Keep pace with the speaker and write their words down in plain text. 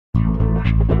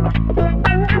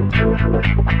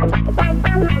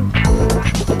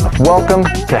Welcome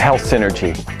to Health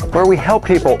Synergy, where we help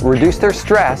people reduce their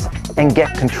stress and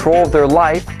get control of their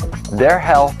life, their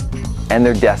health, and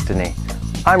their destiny.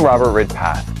 I'm Robert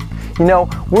Ridpath. You know,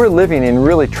 we're living in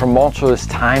really tumultuous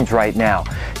times right now.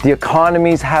 The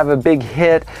economies have a big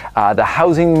hit, the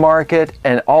housing market,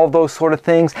 and all those sort of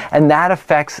things, and that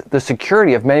affects the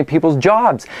security of many people's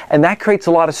jobs. And that creates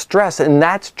a lot of stress, and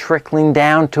that's trickling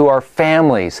down to our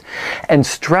families. And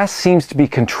stress seems to be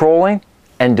controlling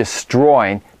and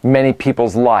destroying many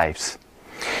people's lives.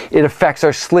 It affects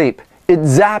our sleep. It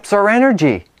zaps our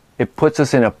energy. It puts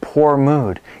us in a poor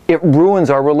mood. It ruins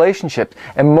our relationships.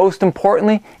 And most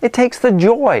importantly, it takes the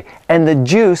joy and the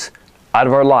juice out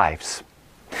of our lives.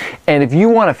 And if you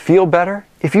want to feel better,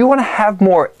 if you want to have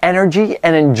more energy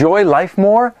and enjoy life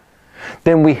more,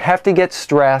 then we have to get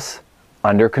stress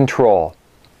under control.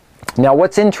 Now,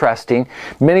 what's interesting,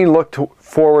 many look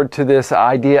forward to this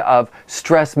idea of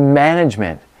stress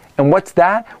management. And what's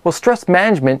that? Well, stress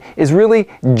management is really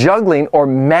juggling or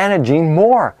managing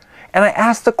more. And I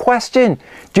ask the question,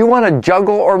 do you want to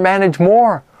juggle or manage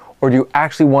more? Or do you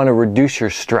actually want to reduce your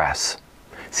stress?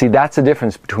 See, that's the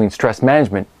difference between stress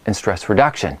management and stress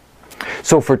reduction.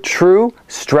 So for true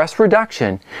stress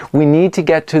reduction, we need to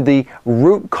get to the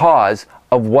root cause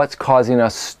of what's causing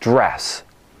us stress.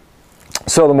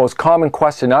 So the most common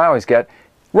question I always get,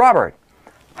 Robert,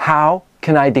 how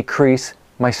can I decrease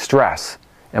my stress?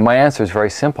 And my answer is very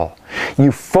simple.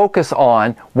 You focus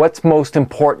on what's most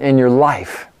important in your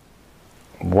life.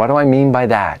 What do I mean by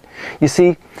that? You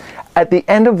see, at the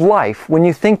end of life, when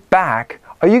you think back,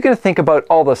 are you going to think about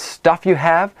all the stuff you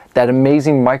have? That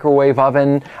amazing microwave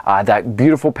oven, that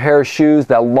beautiful pair of shoes,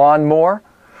 that lawnmower?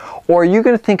 Or are you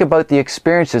going to think about the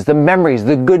experiences, the memories,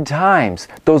 the good times,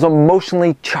 those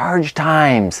emotionally charged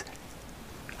times?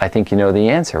 I think you know the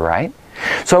answer, right?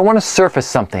 So I want to surface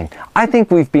something. I think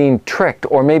we've been tricked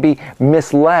or maybe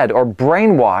misled or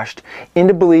brainwashed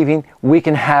into believing we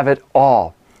can have it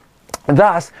all.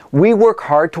 Thus, we work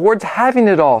hard towards having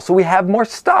it all, so we have more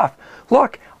stuff.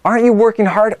 Look, aren't you working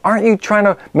hard? Aren't you trying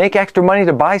to make extra money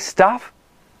to buy stuff?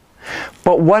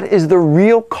 But what is the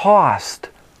real cost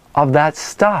of that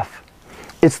stuff?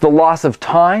 It's the loss of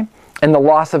time and the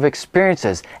loss of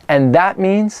experiences, and that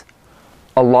means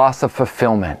a loss of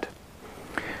fulfillment.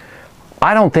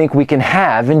 I don't think we can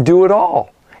have and do it all.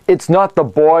 It's not the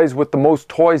boys with the most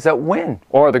toys that win,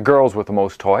 or the girls with the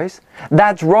most toys.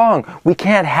 That's wrong. We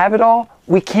can't have it all.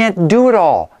 We can't do it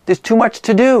all. There's too much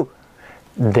to do.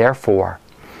 Therefore,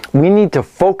 we need to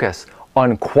focus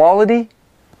on quality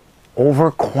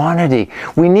over quantity.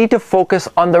 We need to focus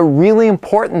on the really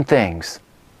important things.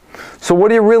 So what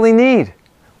do you really need?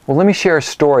 Well, let me share a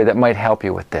story that might help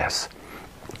you with this.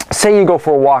 Say you go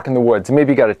for a walk in the woods, and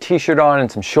maybe you got a t-shirt on and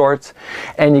some shorts,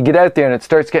 and you get out there and it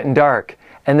starts getting dark.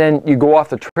 And then you go off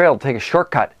the trail to take a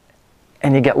shortcut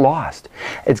and you get lost.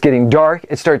 It's getting dark,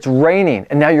 it starts raining,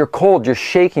 and now you're cold, you're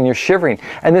shaking, you're shivering,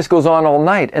 and this goes on all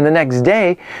night. And the next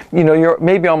day, you know, you're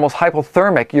maybe almost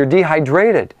hypothermic, you're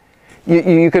dehydrated.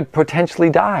 You could potentially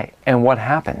die. And what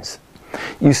happens?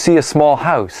 You see a small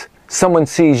house. Someone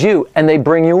sees you and they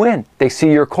bring you in. They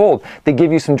see you're cold. They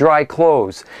give you some dry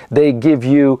clothes. They give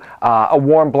you a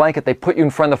warm blanket. They put you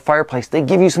in front of the fireplace. They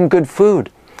give you some good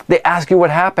food. They ask you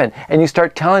what happened, and you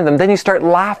start telling them. Then you start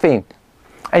laughing,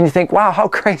 and you think, wow, how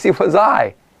crazy was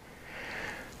I?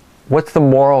 What's the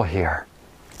moral here?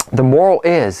 The moral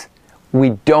is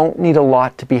we don't need a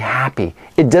lot to be happy.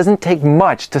 It doesn't take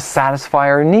much to satisfy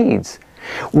our needs.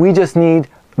 We just need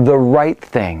the right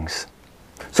things.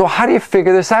 So how do you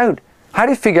figure this out? How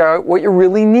do you figure out what you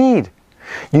really need?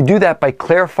 You do that by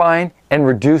clarifying and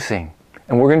reducing.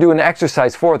 And we're going to do an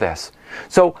exercise for this.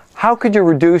 So how could you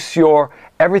reduce your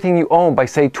everything you own by,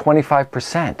 say,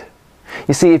 25%?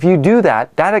 You see, if you do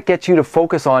that, that gets you to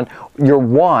focus on your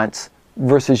wants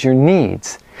versus your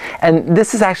needs. And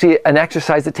this is actually an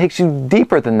exercise that takes you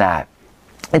deeper than that.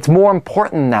 It's more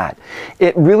important than that.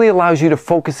 It really allows you to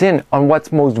focus in on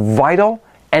what's most vital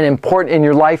and important in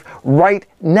your life right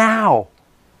now.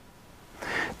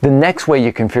 The next way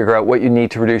you can figure out what you need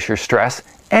to reduce your stress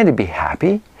and to be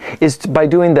happy is by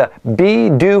doing the be,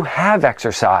 do, have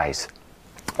exercise.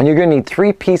 And you're going to need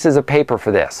 3 pieces of paper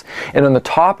for this. And on the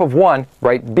top of one,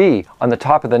 write be. On the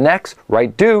top of the next,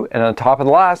 write do. And on the top of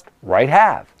the last, write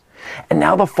have. And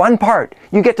now the fun part.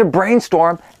 You get to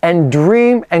brainstorm and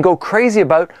dream and go crazy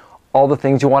about all the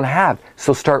things you want to have.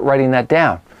 So start writing that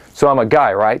down. So I'm a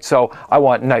guy, right? So I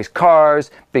want nice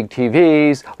cars, big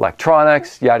TVs,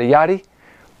 electronics, yada yada.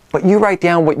 But you write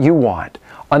down what you want.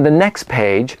 On the next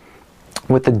page,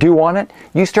 with the do on it,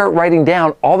 you start writing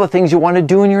down all the things you want to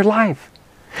do in your life.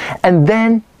 And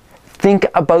then think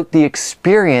about the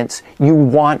experience you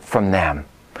want from them.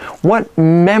 What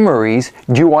memories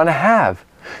do you want to have?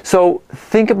 So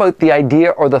think about the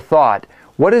idea or the thought.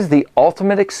 What is the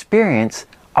ultimate experience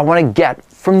I want to get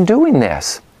from doing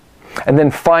this? And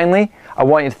then finally, I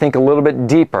want you to think a little bit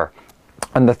deeper.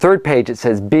 On the third page it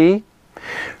says be.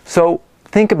 So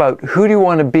think about, who do you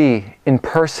want to be in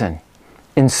person,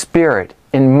 in spirit,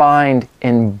 in mind,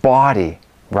 in body,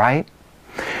 right?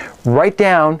 Write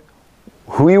down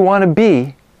who you want to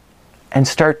be and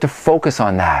start to focus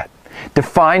on that.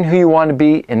 Define who you want to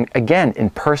be in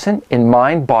person, in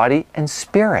mind, body, and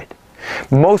spirit.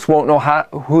 Most won't know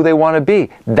who they want to be.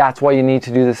 That's why you need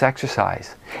to do this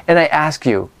exercise. And I ask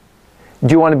you,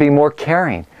 do you want to be more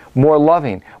caring, more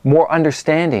loving, more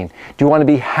understanding? Do you want to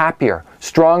be happier,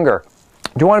 stronger?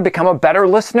 Do you want to become a better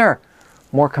listener,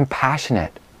 more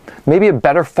compassionate? Maybe a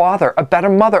better father, a better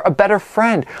mother, a better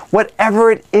friend,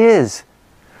 whatever it is.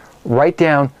 Write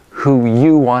down who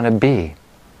you want to be.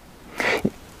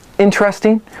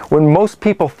 Interesting, when most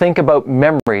people think about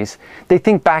memories, they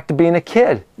think back to being a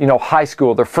kid. You know, high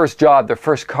school, their first job, their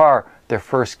first car, their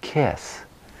first kiss.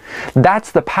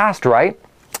 That's the past, right?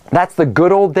 That's the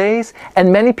good old days,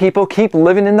 and many people keep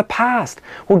living in the past.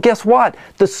 Well, guess what?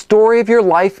 The story of your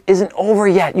life isn't over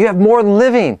yet. You have more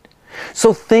living.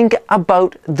 So think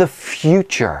about the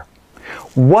future.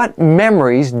 What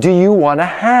memories do you want to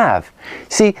have?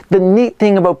 See, the neat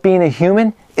thing about being a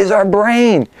human is our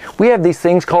brain. We have these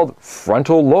things called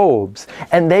frontal lobes,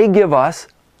 and they give us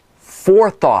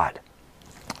forethought.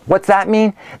 What's that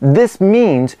mean? This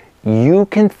means you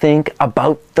can think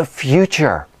about the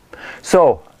future.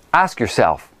 So ask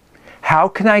yourself, how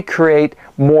can I create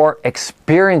more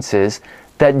experiences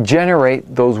that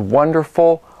generate those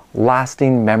wonderful,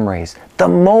 lasting memories? The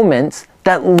moments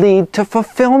that lead to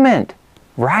fulfillment,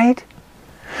 right?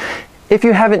 If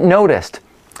you haven't noticed,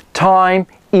 time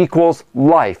equals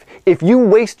life. If you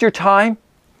waste your time,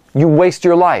 you waste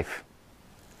your life.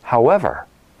 However,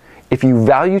 if you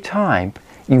value time,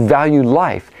 you value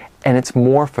life, and it's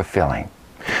more fulfilling.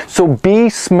 So be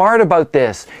smart about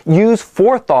this. Use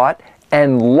forethought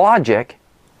and logic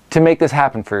to make this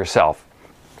happen for yourself.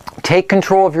 Take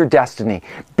control of your destiny.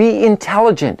 Be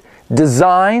intelligent.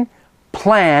 Design,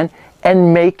 plan,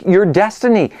 and make your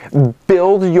destiny.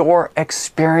 Build your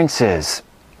experiences.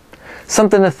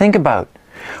 Something to think about.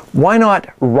 Why not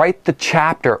write the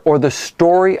chapter or the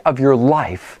story of your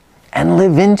life and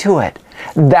live into it?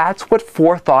 That's what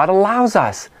forethought allows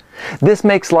us. This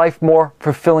makes life more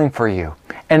fulfilling for you,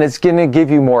 and it's going to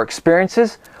give you more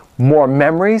experiences, more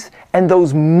memories, and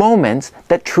those moments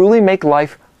that truly make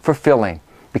life fulfilling.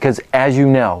 Because as you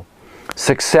know,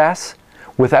 success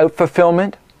without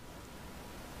fulfillment,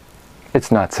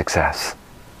 it's not success.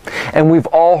 And we've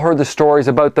all heard the stories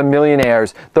about the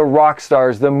millionaires, the rock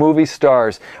stars, the movie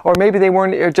stars, or maybe they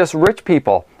weren't just rich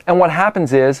people. And what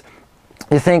happens is,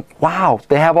 you think, wow,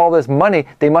 they have all this money,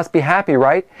 they must be happy,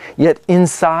 right? Yet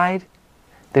inside,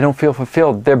 they don't feel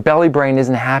fulfilled. Their belly brain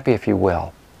isn't happy, if you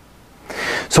will.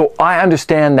 So I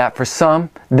understand that for some,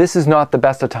 this is not the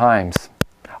best of times.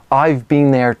 I've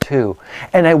been there too.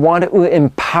 And I want to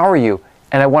empower you,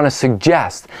 and I want to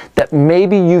suggest that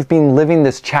maybe you've been living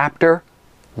this chapter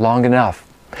long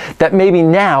enough. That maybe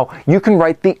now you can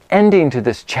write the ending to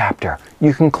this chapter.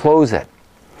 You can close it.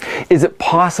 Is it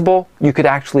possible you could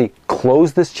actually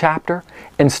close this chapter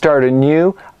and start a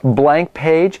new blank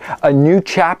page, a new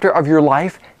chapter of your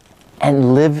life,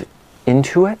 and live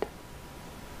into it?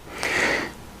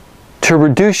 To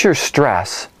reduce your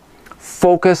stress,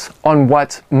 focus on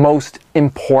what's most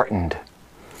important.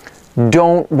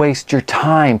 Don't waste your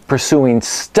time pursuing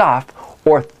stuff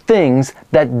or things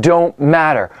that don't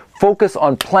matter. Focus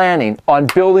on planning, on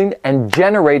building and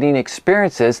generating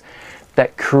experiences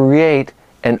that create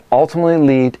and ultimately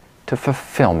lead to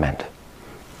fulfillment.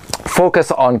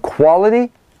 Focus on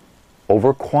quality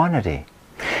over quantity.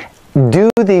 Do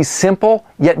these simple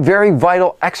yet very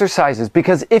vital exercises,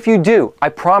 because if you do, I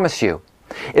promise you,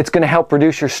 it's going to help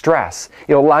reduce your stress.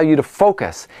 It'll allow you to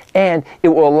focus, and it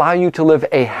will allow you to live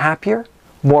a happier,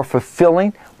 more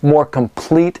fulfilling, more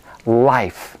complete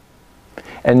life.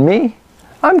 And me,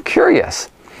 I'm curious.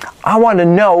 I want to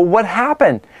know what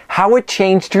happened, how it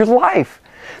changed your life.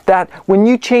 That when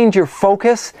you change your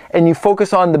focus and you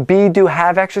focus on the be, do,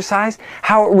 have exercise,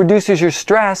 how it reduces your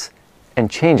stress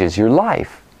and changes your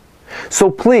life. So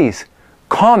please,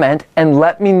 comment and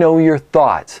let me know your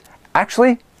thoughts.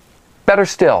 Actually, better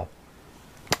still,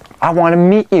 I want to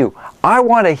meet you. I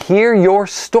want to hear your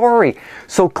story.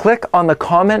 So click on the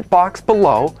comment box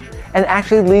below and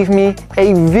actually leave me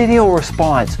a video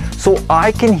response so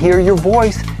I can hear your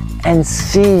voice and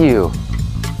see you.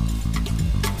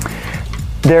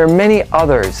 There are many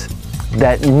others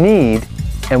that need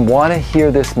and want to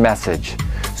hear this message.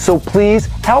 So please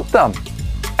help them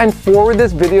and forward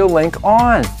this video link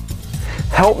on.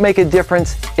 Help make a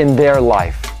difference in their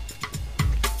life.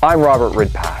 I'm Robert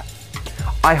Ridpath.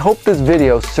 I hope this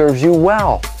video serves you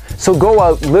well. So go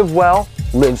out, live well,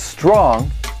 live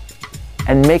strong,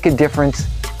 and make a difference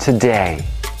today.